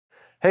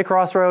Hey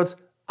Crossroads,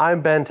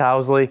 I'm Ben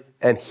Towsley,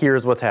 and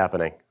here's what's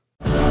happening.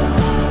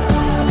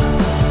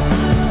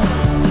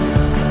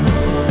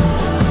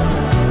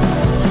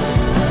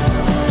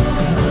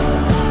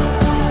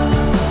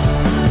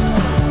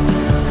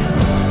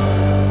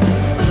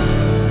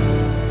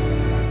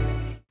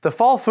 The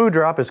fall food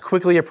drop is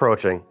quickly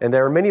approaching, and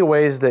there are many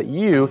ways that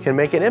you can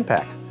make an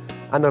impact.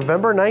 On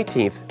November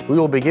 19th, we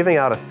will be giving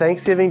out a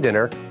Thanksgiving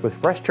dinner with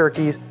fresh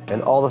turkeys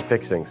and all the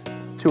fixings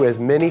to as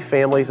many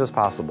families as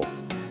possible.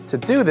 To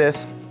do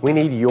this, we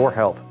need your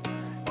help.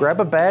 Grab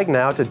a bag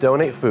now to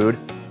donate food,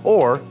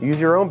 or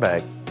use your own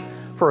bag.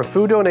 For a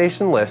food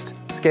donation list,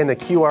 scan the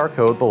QR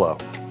code below.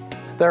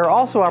 There are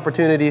also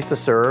opportunities to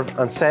serve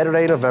on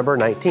Saturday, November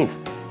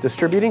 19th,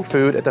 distributing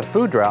food at the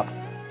food drop.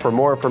 For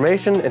more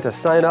information and to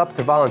sign up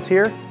to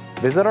volunteer,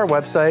 visit our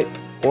website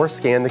or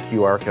scan the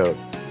QR code.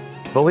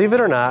 Believe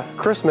it or not,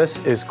 Christmas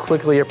is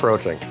quickly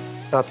approaching.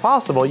 Now it's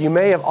possible you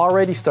may have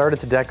already started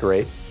to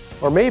decorate,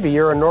 or maybe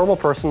you're a normal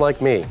person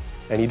like me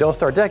and you don't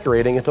start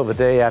decorating until the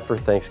day after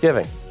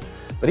Thanksgiving.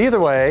 But either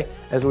way,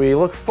 as we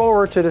look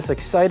forward to this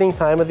exciting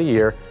time of the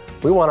year,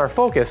 we want our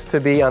focus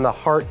to be on the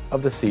heart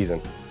of the season,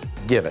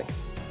 giving.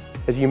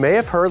 As you may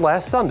have heard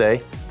last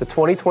Sunday, the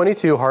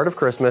 2022 Heart of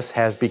Christmas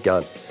has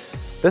begun.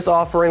 This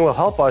offering will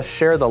help us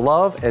share the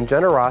love and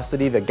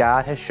generosity that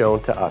God has shown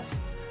to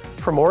us.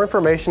 For more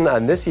information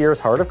on this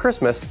year's Heart of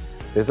Christmas,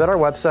 visit our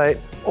website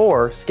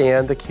or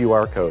scan the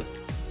QR code.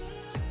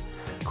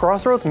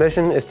 Crossroads'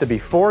 mission is to be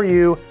for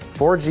you,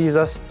 for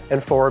Jesus,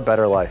 and for a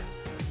better life.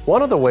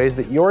 One of the ways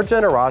that your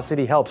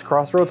generosity helps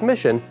Crossroads'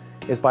 mission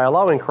is by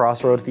allowing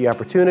Crossroads the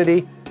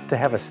opportunity to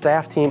have a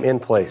staff team in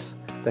place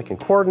that can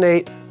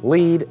coordinate,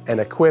 lead, and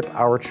equip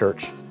our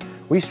church.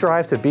 We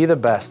strive to be the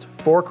best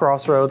for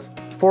Crossroads,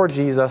 for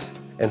Jesus,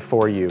 and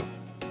for you.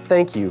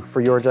 Thank you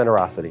for your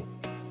generosity.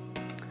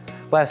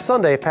 Last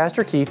Sunday,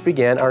 Pastor Keith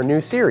began our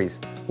new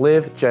series,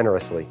 Live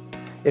Generously.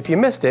 If you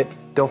missed it,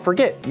 don't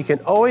forget, you can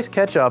always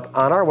catch up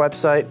on our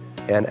website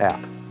and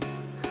app.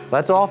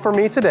 That's all for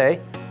me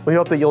today. We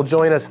hope that you'll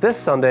join us this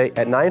Sunday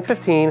at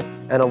 9:15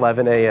 and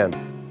 11 a.m.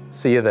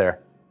 See you there.